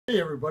Hey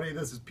everybody,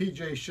 this is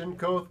PJ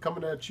Shinkoth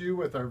coming at you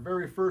with our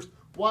very first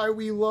Why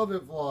We Love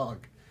It vlog.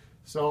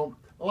 So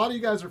a lot of you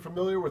guys are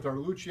familiar with our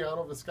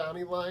Luchiano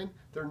Visconti line.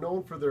 They're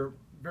known for their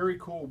very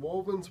cool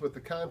wovens with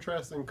the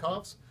contrasting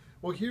cuffs.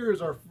 Well, here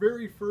is our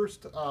very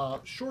first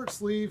short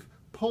sleeve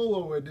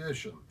polo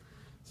edition.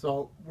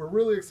 So we're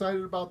really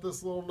excited about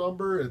this little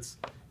number.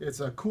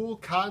 It's a cool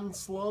cotton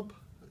slub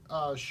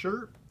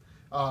shirt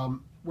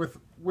with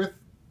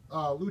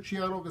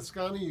Luchiano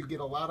Visconti. You get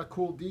a lot of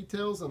cool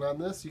details, and on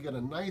this you get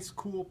a nice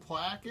cool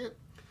placket.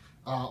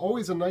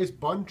 Always a nice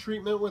bun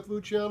treatment with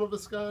Luchiano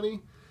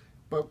Visconti.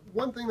 But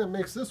one thing that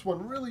makes this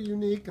one really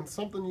unique and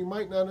something you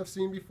might not have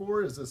seen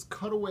before is this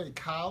cutaway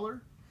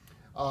collar.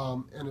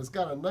 And it's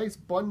got a nice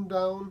button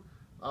down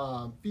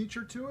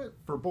feature to it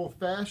for both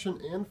fashion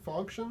and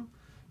function.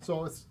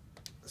 So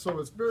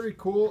it's very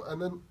cool.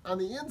 And then on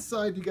the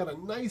inside you got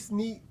a nice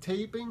neat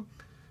taping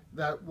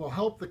that will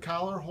help the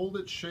collar hold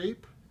its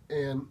shape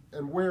and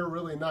wear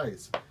really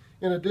nice.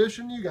 In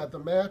addition, you got the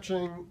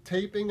matching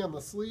taping on the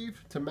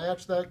sleeve to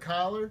match that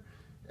collar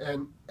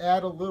and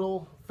add a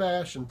little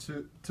fashion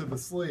to the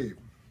sleeve.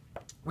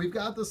 We've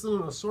got this in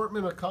an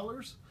assortment of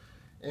colors,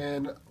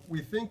 and we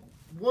think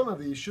one of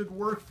these should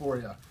work for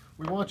you.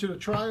 We want you to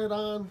try it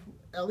on,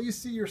 at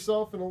least see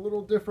yourself in a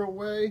little different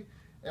way,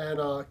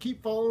 and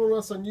keep following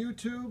us on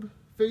YouTube,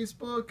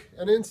 Facebook,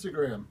 and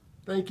Instagram.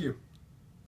 Thank you.